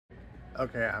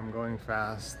Okay, I'm going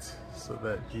fast so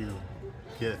that you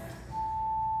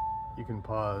can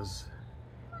pause.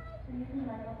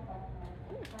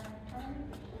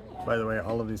 By the way,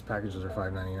 all of these packages are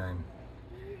 $5.99.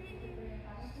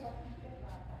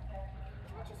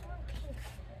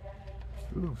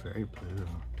 Ooh, very blue.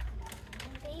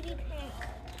 Baby pink.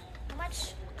 How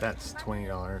much? That's $20.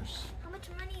 How much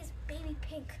money is baby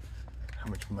pink? How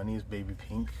much money is baby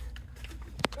pink?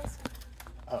 This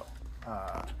Oh,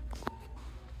 I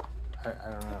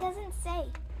don't know. It doesn't say.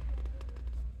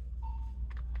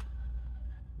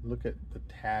 Look at the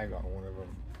tag on one of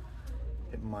them.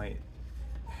 It might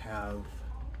have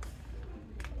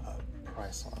a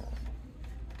price on it.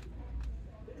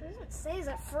 It doesn't say. Is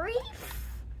it free?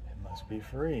 It must be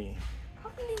free.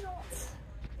 Probably not. It's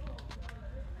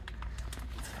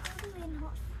probably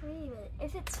not free, but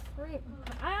if it's free,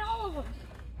 buy all of them.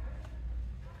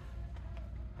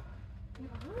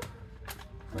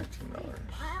 $19.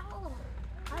 Buy all of them.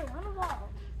 I want them all.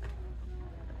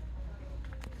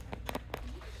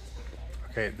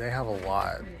 Okay, they have a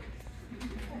lot.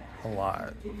 A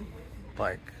lot.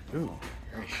 Like, ooh,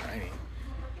 very shiny.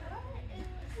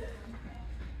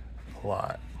 A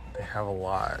lot. They have a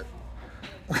lot.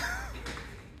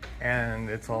 And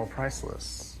it's all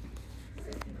priceless.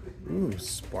 Ooh,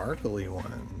 sparkly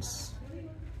ones. You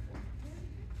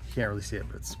can't really see it,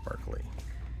 but it's sparkly.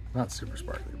 Not super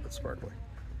sparkly, but sparkly.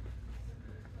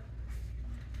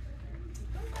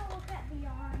 Look at the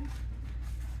yarn.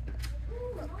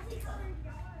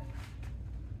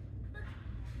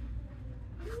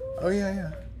 Oh yeah,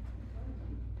 yeah.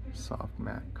 Soft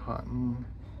matte cotton.